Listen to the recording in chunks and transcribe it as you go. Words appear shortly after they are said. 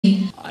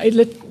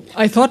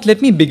I thought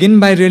let me begin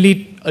by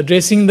really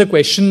addressing the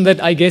question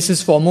that I guess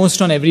is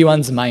foremost on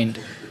everyone's mind,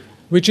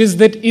 which is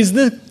that is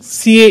the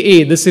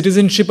CAA, the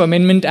Citizenship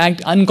Amendment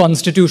Act,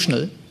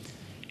 unconstitutional?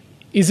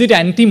 Is it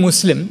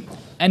anti-Muslim?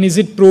 And is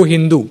it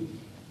pro-Hindu?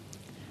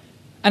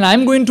 And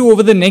I'm going to,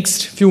 over the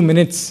next few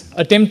minutes,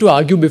 attempt to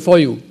argue before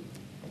you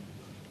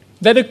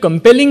that a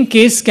compelling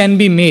case can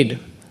be made.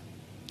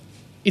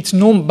 It's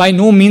by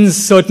no means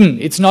certain.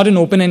 It's not an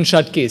open and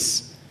shut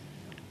case.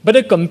 But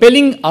a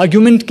compelling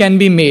argument can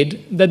be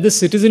made that the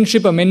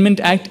Citizenship Amendment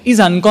Act is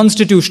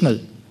unconstitutional.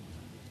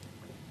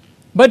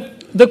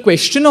 But the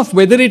question of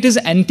whether it is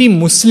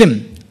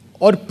anti-Muslim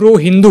or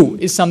pro-Hindu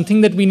is something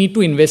that we need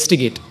to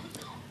investigate.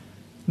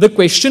 The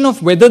question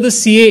of whether the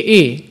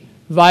CAA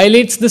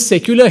violates the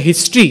secular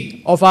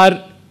history of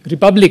our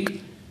republic,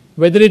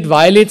 whether it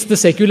violates the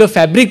secular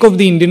fabric of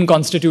the Indian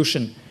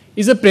Constitution,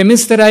 is a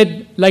premise that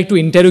I'd like to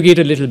interrogate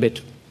a little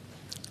bit.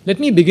 Let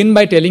me begin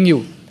by telling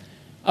you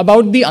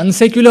about the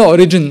unsecular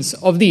origins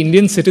of the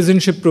Indian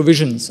citizenship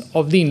provisions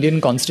of the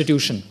Indian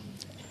Constitution.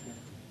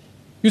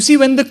 You see,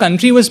 when the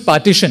country was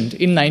partitioned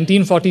in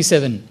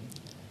 1947,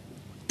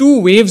 two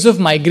waves of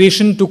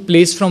migration took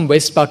place from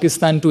West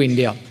Pakistan to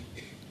India.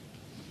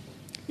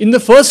 In the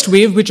first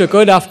wave, which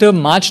occurred after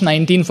March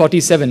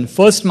 1947,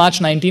 1st March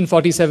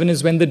 1947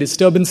 is when the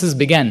disturbances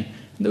began.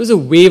 There was a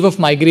wave of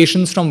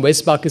migrations from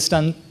West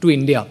Pakistan to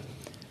India.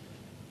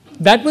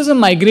 That was a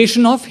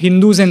migration of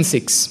Hindus and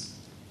Sikhs.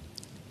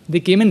 They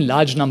came in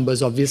large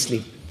numbers,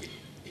 obviously.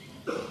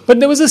 But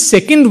there was a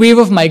second wave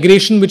of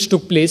migration which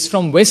took place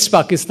from West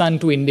Pakistan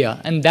to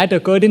India, and that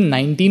occurred in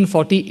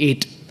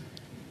 1948,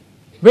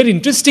 where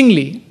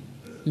interestingly,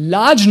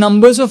 large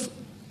numbers of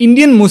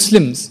Indian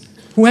Muslims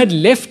who had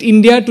left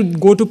India to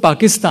go to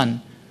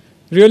Pakistan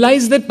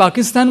realized that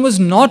Pakistan was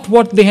not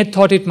what they had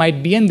thought it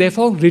might be and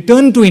therefore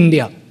returned to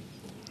India.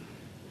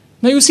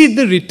 Now you see,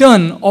 the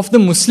return of the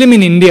Muslim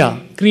in India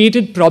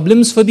created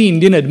problems for the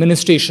Indian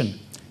administration.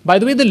 By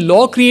the way, the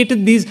law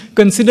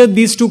considered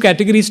these two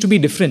categories to be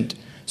different.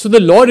 So the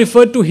law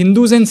referred to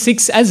Hindus and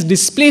Sikhs as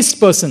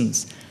displaced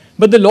persons,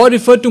 but the law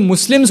referred to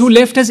Muslims who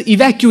left as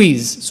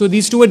evacuees. So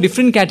these two were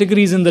different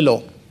categories in the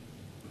law.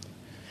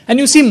 And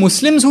you see,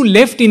 Muslims who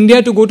left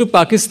India to go to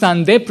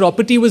Pakistan, their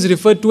property was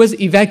referred to as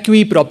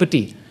evacuee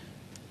property.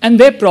 And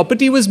their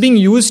property was being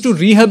used to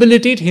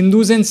rehabilitate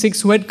Hindus and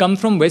Sikhs who had come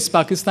from West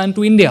Pakistan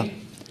to India.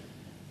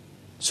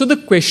 So the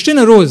question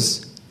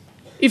arose,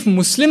 if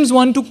Muslims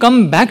want to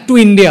come back to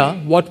India,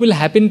 what will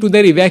happen to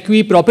their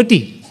evacuee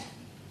property?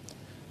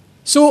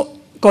 So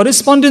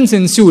correspondence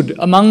ensued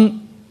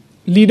among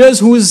leaders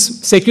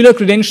whose secular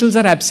credentials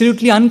are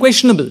absolutely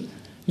unquestionable.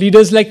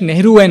 Leaders like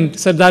Nehru and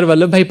Sardar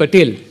Vallabhbhai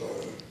Patel.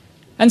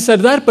 And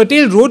Sardar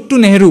Patel wrote to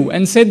Nehru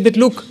and said that,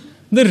 look,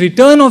 the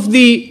return of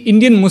the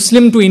Indian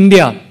Muslim to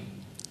India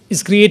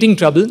is creating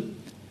trouble.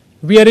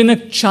 We are in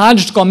a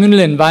charged communal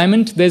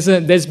environment.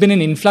 There's been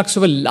an influx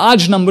of a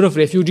large number of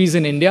refugees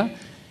in India.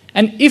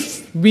 And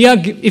if we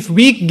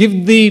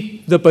give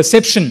the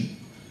perception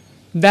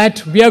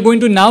that we are going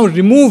to now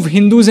remove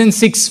Hindus and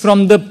Sikhs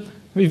from the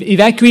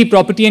evacuee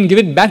property and give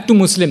it back to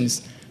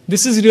Muslims,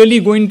 this is really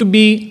going to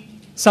be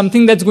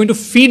something that's going to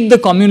feed the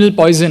communal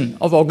poison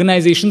of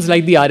organizations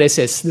like the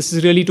RSS. This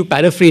is really to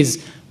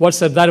paraphrase what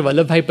Sardar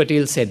Vallabhbhai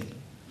Patel said.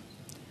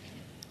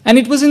 And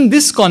it was in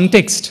this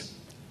context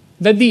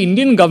that the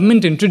Indian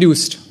government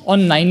introduced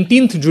on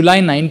 19th July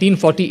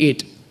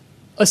 1948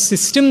 a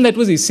system that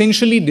was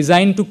essentially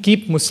designed to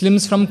keep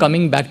Muslims from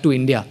coming back to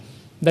India.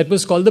 That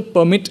was called the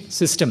permit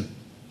system.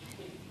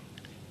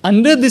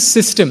 Under this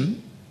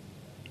system,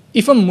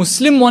 if a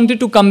Muslim wanted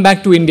to come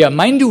back to India,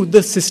 mind you,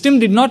 the system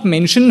did not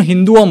mention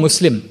Hindu or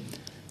Muslim.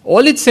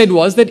 All it said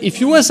was that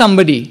if you were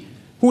somebody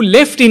who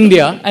left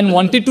India and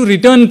wanted to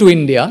return to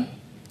India,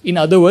 in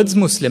other words,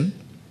 Muslim,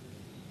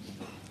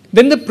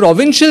 then the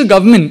provincial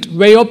government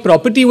where your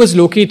property was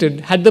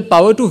located had the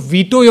power to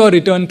veto your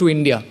return to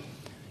India.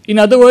 In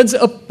other words,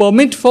 a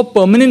permit for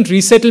permanent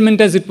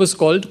resettlement, as it was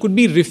called, could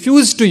be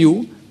refused to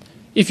you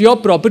if your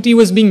property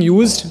was being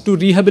used to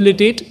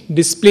rehabilitate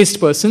displaced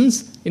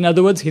persons, in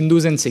other words,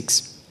 Hindus and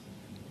Sikhs.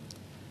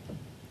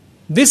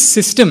 This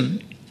system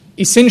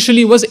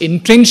essentially was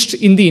entrenched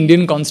in the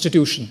Indian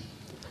Constitution.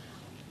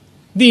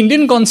 The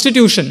Indian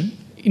Constitution,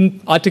 in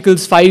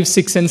Articles 5,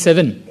 6 and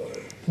 7,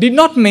 did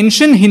not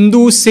mention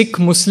Hindu, Sikh,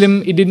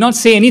 Muslim. It did not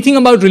say anything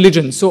about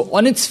religion. So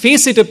on its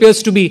face, it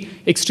appears to be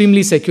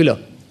extremely secular.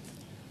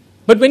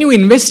 But when you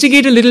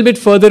investigate a little bit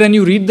further and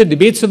you read the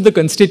debates of the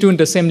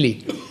Constituent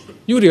Assembly,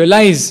 you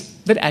realize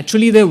that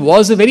actually there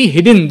were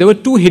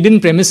two hidden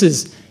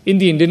premises in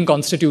the Indian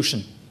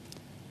Constitution.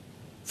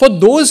 For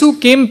those who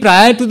came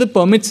prior to the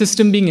permit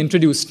system being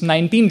introduced,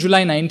 19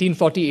 July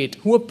 1948,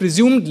 who were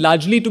presumed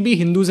largely to be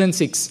Hindus and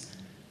Sikhs,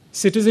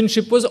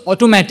 citizenship was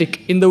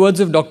automatic, in the words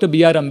of Dr.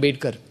 B.R.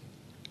 Ambedkar.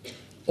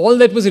 All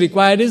that was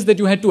required is that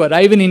you had to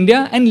arrive in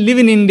India and live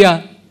in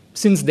India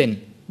since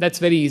then. That's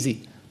very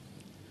easy.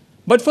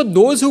 But for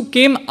those who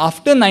came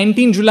after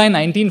 19 July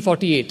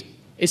 1948,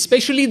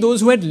 especially those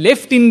who had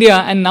left India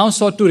and now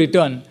sought to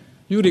return,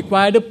 you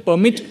required a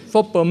permit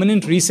for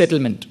permanent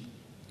resettlement.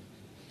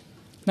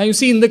 Now you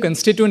see, in the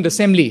Constituent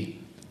Assembly,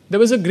 there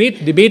was a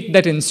great debate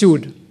that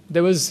ensued.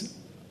 There was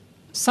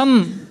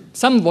some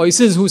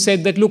voices who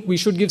said that, look, we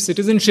should give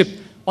citizenship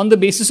on the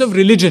basis of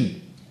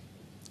religion.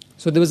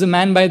 So there was a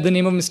man by the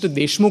name of Mr.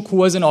 Deshmukh, who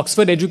was an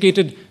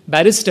Oxford-educated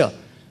barrister.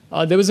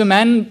 There was a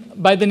man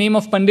by the name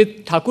of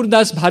Pandit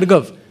Thakurdas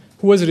Bhargav,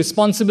 who was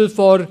responsible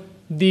for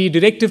the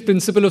directive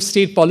principle of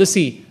state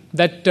policy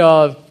that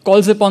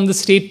calls upon the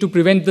state to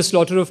prevent the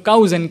slaughter of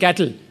cows and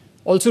cattle.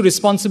 Also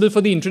responsible for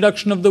the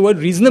introduction of the word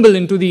reasonable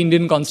into the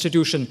Indian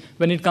Constitution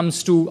when it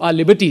comes to our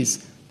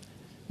liberties.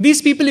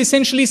 These people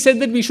essentially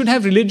said that we should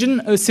have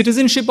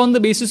citizenship on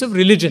the basis of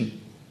religion.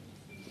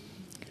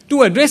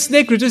 To address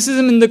their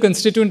criticism in the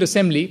Constituent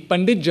Assembly,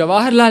 Pandit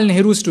Jawaharlal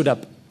Nehru stood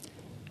up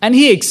and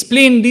he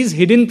explained these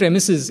hidden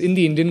premises in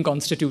the Indian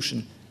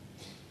Constitution.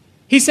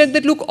 He said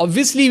that, look,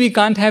 obviously we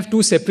can't have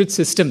two separate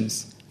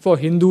systems for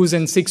Hindus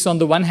and Sikhs on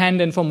the one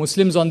hand and for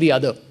Muslims on the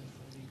other.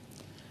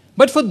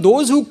 But for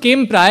those who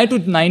came prior to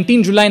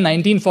 19 July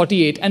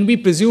 1948, and we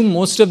presume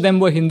most of them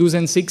were Hindus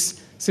and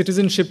Sikhs,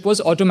 citizenship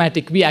was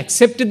automatic. We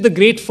accepted the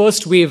great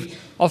first wave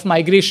of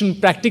migration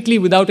practically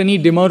without any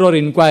demur or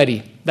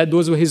inquiry.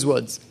 Those were his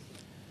words.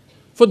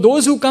 For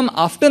those who come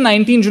after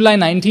 19 July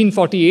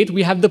 1948,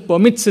 we have the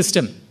permit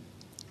system.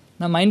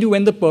 Now, mind you,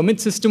 when the permit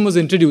system was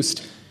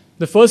introduced,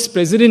 the first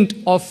president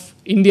of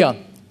India,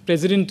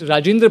 President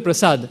Rajendra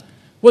Prasad,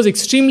 was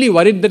extremely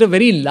worried that a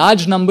very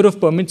large number of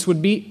permits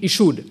would be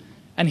issued.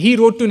 And he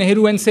wrote to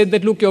Nehru and said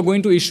that, look, you're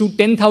going to issue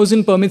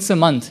 10,000 permits a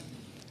month.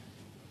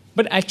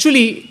 But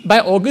actually, by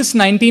August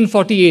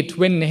 1948,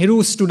 when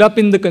Nehru stood up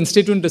in the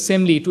Constituent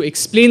Assembly to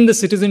explain the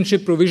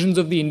citizenship provisions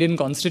of the Indian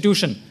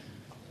Constitution,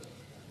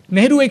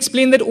 Nehru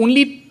explained that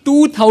only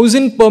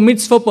 2,000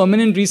 permits for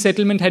permanent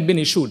resettlement had been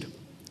issued.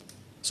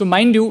 So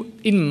mind you,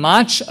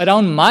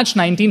 around March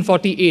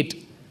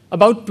 1948,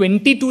 about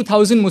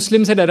 22,000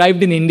 Muslims had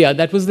arrived in India.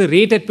 That was the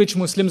rate at which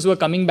Muslims were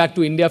coming back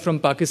to India from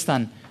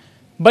Pakistan.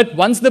 But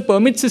once the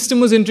permit system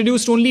was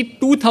introduced, only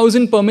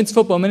 2,000 permits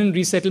for permanent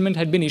resettlement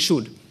had been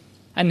issued.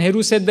 And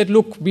Nehru said that,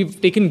 look,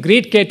 we've taken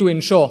great care to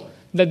ensure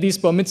that these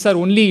permits are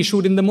only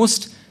issued in the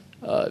most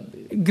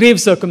grave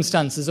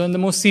circumstances or in the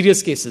most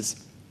serious cases.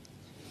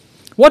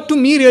 What to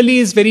me really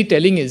is very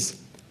telling is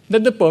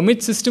that the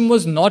permit system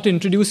was not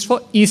introduced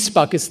for East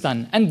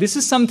Pakistan. And this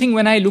is something,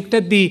 when I looked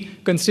at the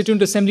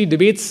Constituent Assembly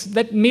debates,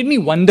 that made me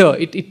wonder.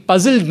 It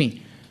puzzled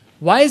me.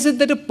 Why is it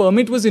that a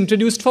permit was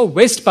introduced for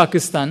West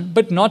Pakistan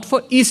but not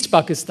for East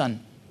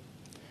Pakistan?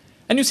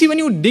 And you see, when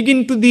you dig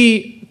into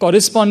the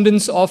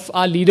correspondence of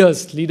our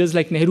leaders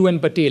like Nehru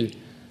and Patel,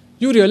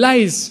 you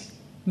realize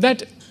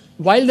that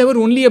while there were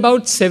only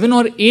about 7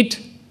 or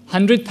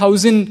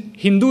 800,000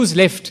 Hindus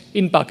left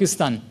in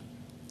Pakistan,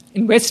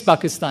 in West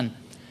Pakistan,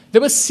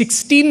 there were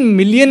 16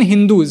 million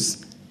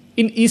Hindus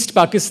in East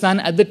Pakistan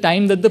at the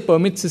time that the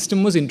permit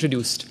system was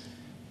introduced.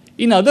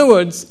 In other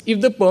words,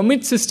 if the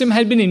permit system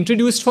had been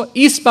introduced for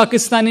East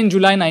Pakistan in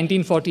July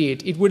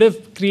 1948, it would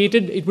have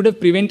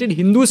prevented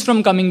Hindus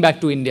from coming back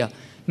to India,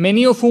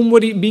 many of whom were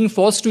being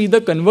forced to either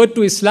convert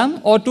to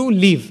Islam or to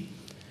leave.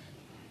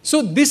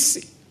 So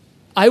this,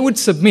 I would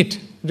submit,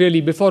 really,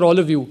 before all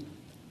of you,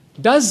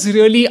 does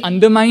really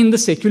undermine the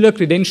secular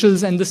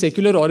credentials and the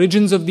secular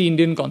origins of the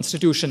Indian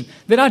Constitution.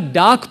 There are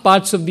dark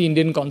parts of the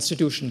Indian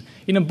Constitution.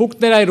 In a book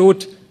that I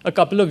wrote a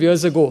couple of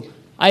years ago,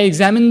 I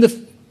examined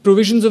the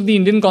provisions of the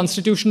Indian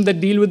Constitution that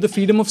deal with the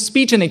freedom of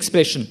speech and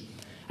expression.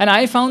 And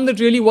I found that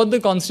really what the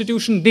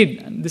Constitution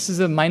did, and this is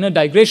a minor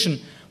digression,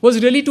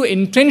 was really to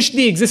entrench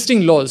the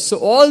existing laws. So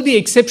all the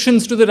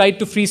exceptions to the right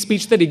to free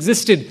speech that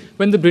existed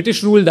when the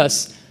British ruled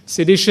us,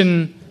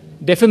 sedition,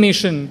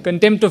 defamation,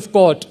 contempt of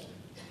court,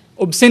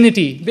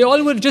 obscenity, they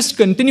all were just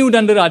continued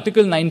under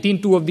Article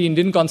 19(2) of the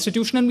Indian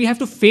Constitution, and we have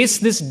to face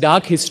this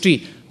dark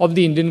history of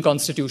the Indian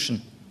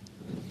Constitution.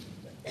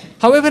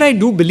 However, I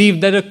do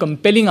believe that a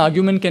compelling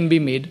argument can be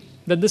made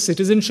that the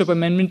Citizenship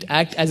Amendment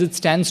Act as it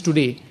stands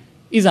today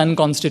is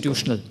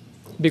unconstitutional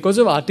because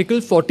of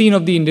Article 14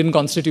 of the Indian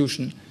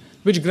Constitution,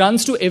 which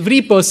grants to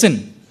every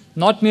person,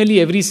 not merely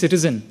every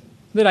citizen,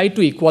 the right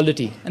to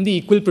equality and the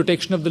equal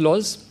protection of the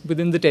laws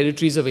within the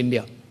territories of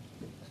India.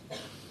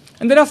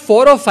 And there are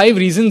 4 or 5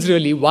 reasons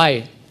really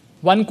why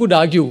one could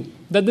argue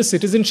that the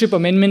Citizenship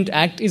Amendment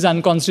Act is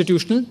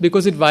unconstitutional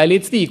because it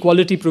violates the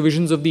equality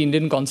provisions of the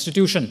Indian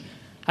Constitution.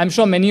 I'm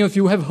sure many of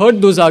you have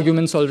heard those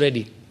arguments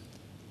already.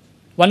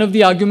 One of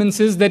the arguments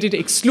is that it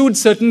excludes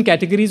certain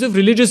categories of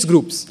religious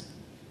groups.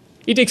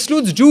 It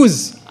excludes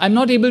Jews. I'm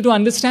not able to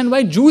understand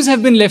why Jews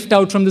have been left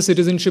out from the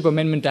Citizenship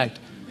Amendment Act.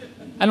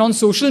 And on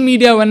social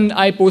media, when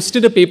I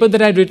posted a paper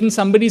that I'd written,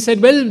 somebody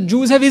said, well,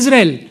 Jews have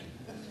Israel.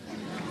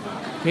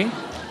 Okay?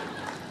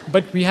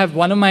 But we have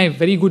one of my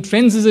very good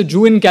friends is a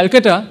Jew in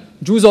Calcutta.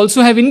 Jews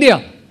also have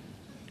India.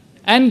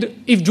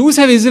 And if Jews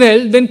have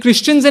Israel, then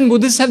Christians and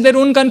Buddhists have their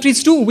own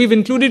countries too. We've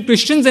included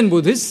Christians and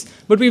Buddhists,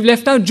 but we've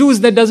left out Jews.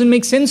 That doesn't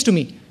make sense to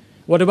me.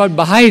 What about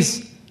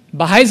Baha'is?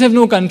 Baha'is have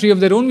no country of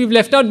their own. We've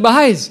left out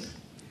Baha'is.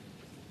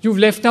 You've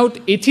left out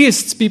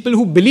atheists, people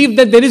who believe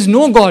that there is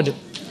no God.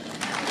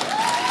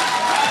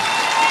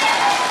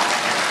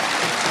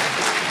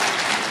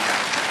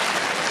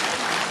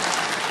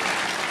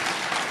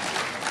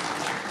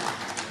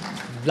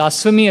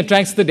 blasphemy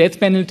attracts the death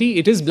penalty,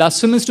 it is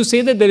blasphemous to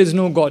say that there is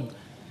no God.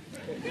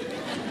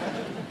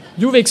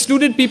 You've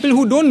excluded people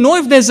who don't know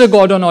if there's a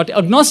God or not,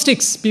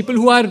 agnostics, people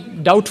who are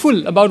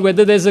doubtful about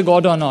whether there's a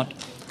God or not.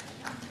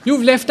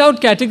 You've left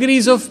out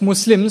categories of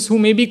Muslims who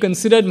may be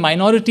considered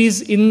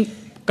minorities in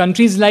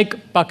countries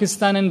like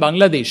Pakistan and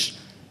Bangladesh,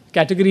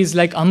 categories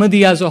like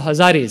Ahmadiyas or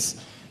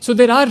Hazares. So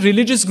there are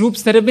religious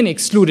groups that have been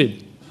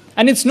excluded.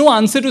 And it's no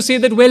answer to say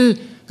that, well,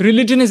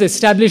 religion is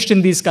established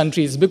in these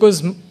countries,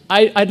 because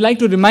I'd like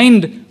to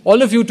remind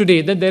all of you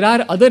today that there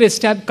are other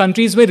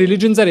countries where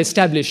religions are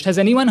established. Has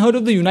anyone heard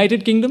of the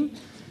United Kingdom?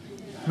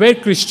 Where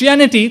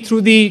Christianity,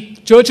 through the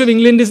Church of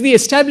England, is the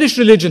established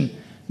religion.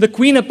 The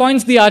Queen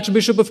appoints the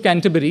Archbishop of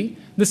Canterbury.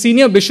 The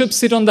senior bishops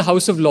sit on the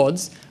House of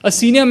Lords. A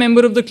senior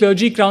member of the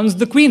clergy crowns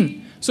the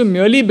Queen. So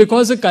merely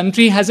because a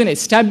country has an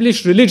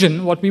established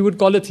religion, what we would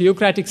call a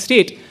theocratic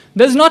state,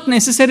 does not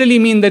necessarily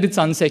mean that it's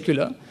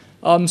unsecular.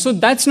 So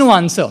that's no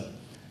answer.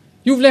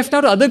 You've left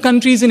out other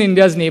countries in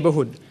India's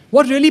neighborhood.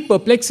 What really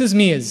perplexes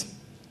me is,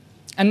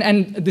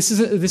 and this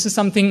is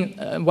something,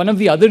 one of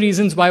the other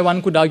reasons why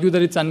one could argue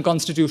that it's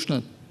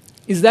unconstitutional,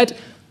 is that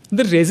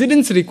the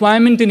residence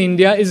requirement in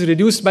India is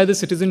reduced by the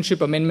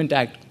Citizenship Amendment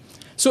Act.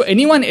 So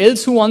anyone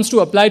else who wants to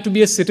apply to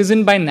be a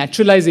citizen by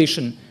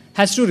naturalization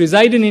has to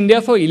reside in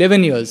India for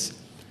 11 years.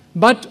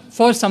 But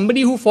for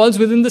somebody who falls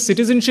within the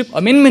Citizenship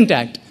Amendment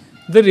Act,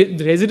 the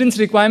residence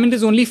requirement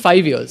is only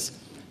 5 years.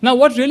 Now,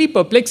 what really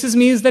perplexes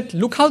me is that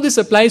look how this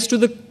applies to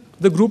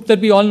the group that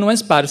we all know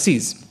as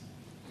Parsis.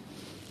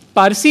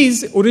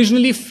 Parsis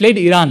originally fled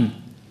Iran.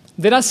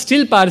 There are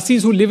still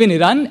Parsis who live in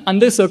Iran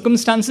under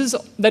circumstances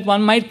that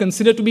one might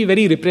consider to be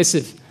very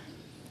repressive.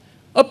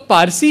 A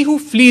Parsi who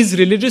flees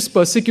religious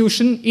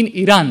persecution in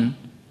Iran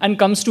and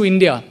comes to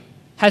India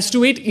has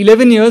to wait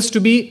 11 years to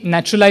be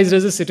naturalized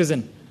as a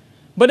citizen.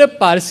 But a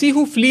Parsi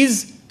who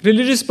flees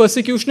religious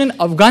persecution in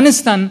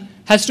Afghanistan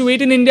has to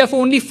wait in India for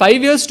only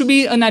 5 years to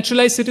be a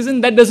naturalized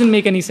citizen. That doesn't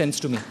make any sense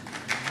to me.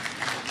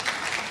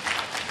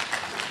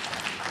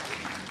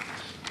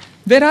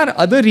 There are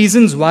other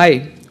reasons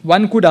why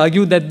one could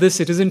argue that the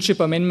Citizenship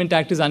Amendment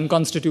Act is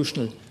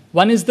unconstitutional.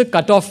 One is the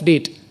cutoff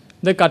date.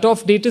 The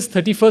cutoff date is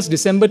 31st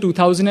December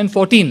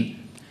 2014.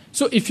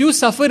 So if you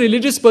suffer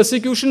religious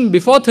persecution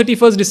before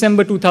 31st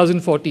December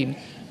 2014,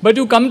 but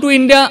you come to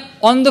India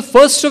on the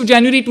 1st of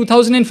January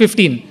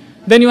 2015,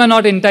 then you are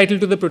not entitled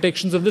to the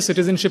protections of the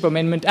Citizenship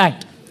Amendment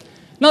Act.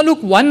 Now look,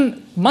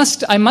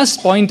 I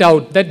must point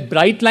out that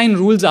bright line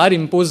rules are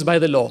imposed by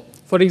the law.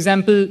 For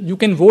example, you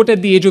can vote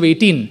at the age of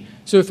 18.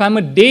 So if I'm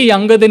a day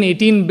younger than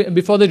 18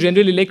 before the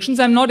general elections,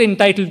 I'm not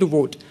entitled to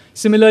vote.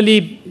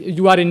 Similarly,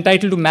 you are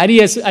entitled to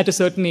marry at a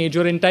certain age,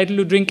 you're entitled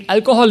to drink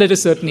alcohol at a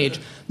certain age.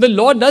 The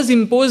law does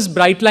impose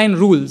bright line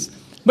rules.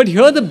 But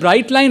here the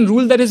bright line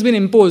rule that has been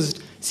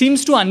imposed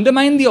seems to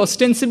undermine the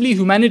ostensibly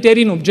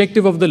humanitarian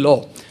objective of the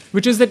law,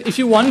 which is that if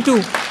you want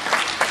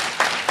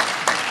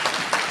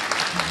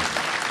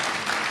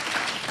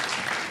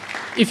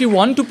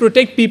to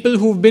protect people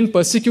who've been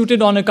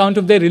persecuted on account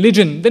of their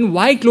religion, then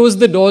why close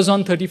the doors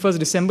on 31st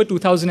December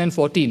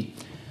 2014?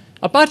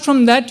 Apart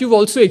from that, you've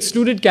also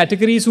excluded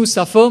categories who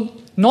suffer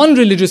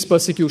non-religious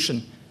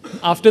persecution.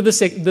 After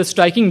the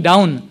striking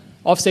down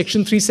of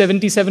Section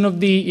 377 of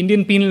the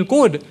Indian Penal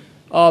Code,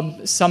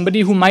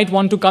 somebody who might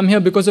want to come here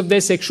because of their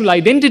sexual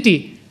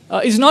identity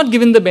is not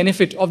given the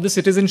benefit of the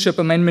Citizenship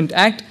Amendment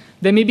Act.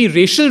 There may be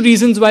racial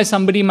reasons why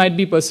somebody might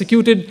be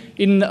persecuted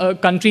in a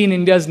country in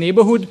India's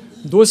neighborhood.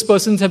 Those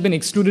persons have been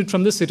excluded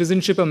from the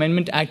Citizenship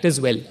Amendment Act as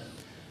well.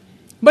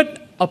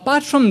 But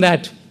apart from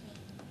that,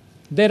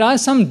 there are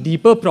some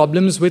deeper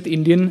problems with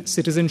Indian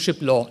citizenship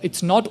law.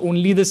 It's not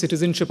only the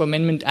Citizenship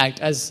Amendment Act,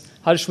 as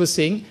Harsh was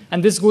saying,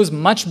 and this goes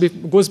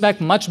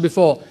back much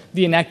before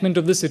the enactment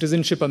of the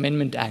Citizenship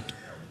Amendment Act.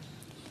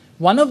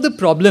 One of the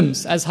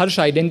problems, as Harsh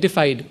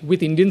identified,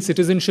 with Indian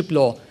citizenship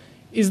law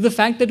is the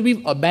fact that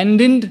we've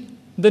abandoned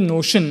the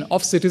notion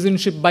of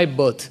citizenship by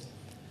birth.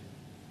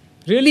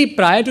 Really,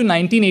 prior to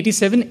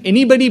 1987,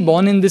 anybody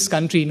born in this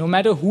country, no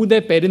matter who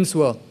their parents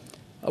were,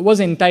 was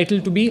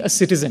entitled to be a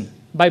citizen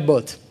by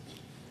birth.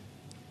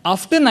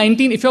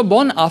 If you're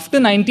born after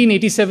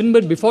 1987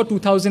 but before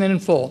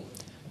 2004,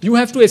 you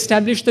have to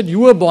establish that you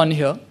were born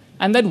here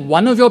and that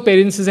one of your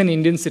parents is an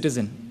Indian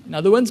citizen. In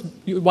other words,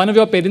 one of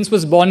your parents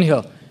was born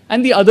here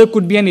and the other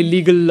could be an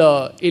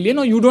illegal alien,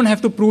 or you don't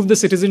have to prove the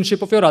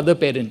citizenship of your other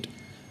parent.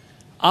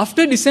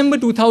 After December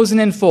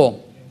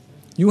 2004,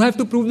 you have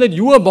to prove that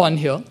you were born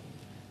here,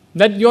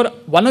 that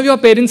one of your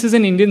parents is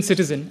an Indian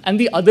citizen and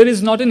the other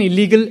is not an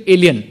illegal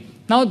alien.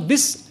 Now,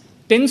 this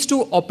tends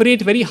to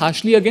operate very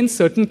harshly against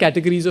certain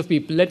categories of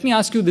people. Let me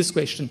ask you this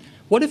question.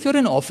 What if you're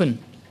an orphan?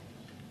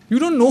 You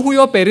don't know who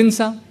your parents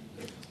are.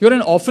 You're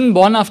an orphan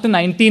born after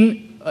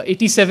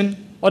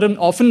 1987 or an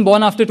orphan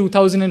born after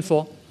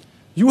 2004.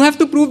 You have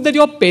to prove that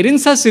your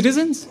parents are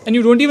citizens and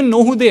you don't even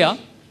know who they are.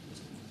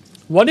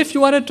 What if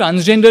you are a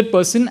transgendered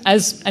person,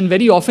 and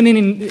very often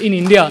in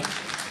India,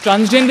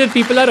 transgendered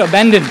people are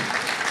abandoned.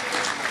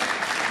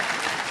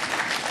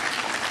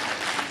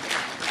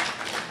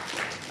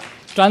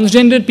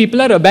 Transgendered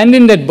people are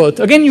abandoned at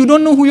birth. Again, you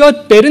don't know who your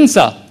parents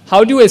are.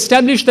 How do you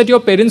establish that your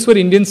parents were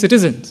Indian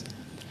citizens?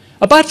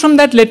 Apart from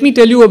that, let me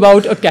tell you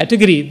about a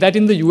category that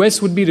in the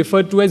US would be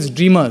referred to as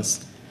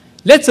dreamers.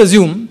 Let's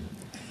assume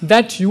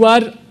that you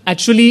are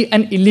actually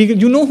an illegal,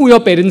 you know who your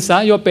parents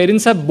are. Your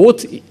parents are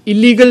both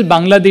illegal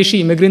Bangladeshi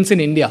immigrants in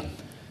India.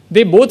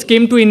 They both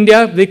came to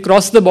India, they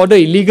crossed the border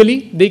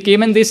illegally, they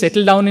came and they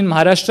settled down in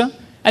Maharashtra,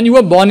 and you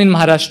were born in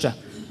Maharashtra.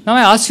 Now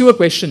I ask you a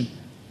question.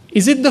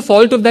 Is it the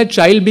fault of that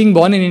child being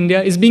born in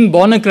India? Is being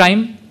born a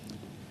crime?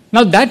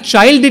 Now that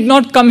child did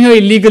not come here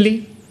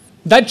illegally.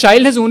 That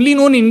child has only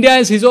known India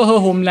as his or her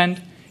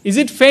homeland. Is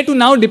it fair to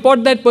now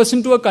deport that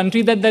person to a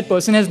country that that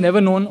person has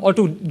never known, or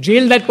to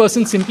jail that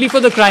person simply for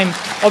the crime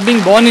of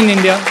being born in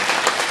India?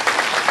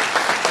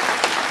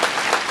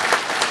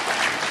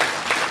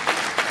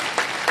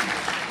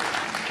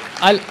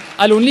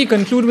 I'll only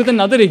conclude with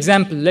another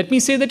example. Let me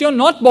say that you're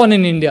not born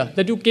in India,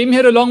 that you came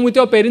here along with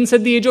your parents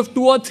at the age of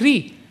 2 or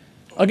 3.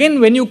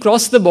 Again, when you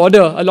cross the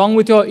border along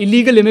with your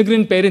illegal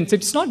immigrant parents,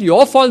 it's not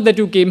your fault that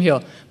you came here,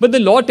 but the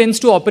law tends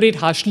to operate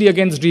harshly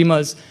against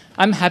dreamers.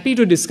 I'm happy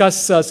to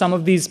discuss some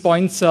of these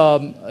points.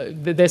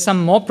 There's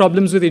some more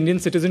problems with Indian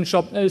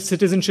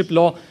citizenship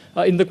law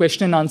in the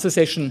question and answer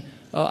session.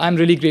 I'm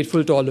really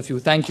grateful to all of you.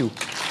 Thank you.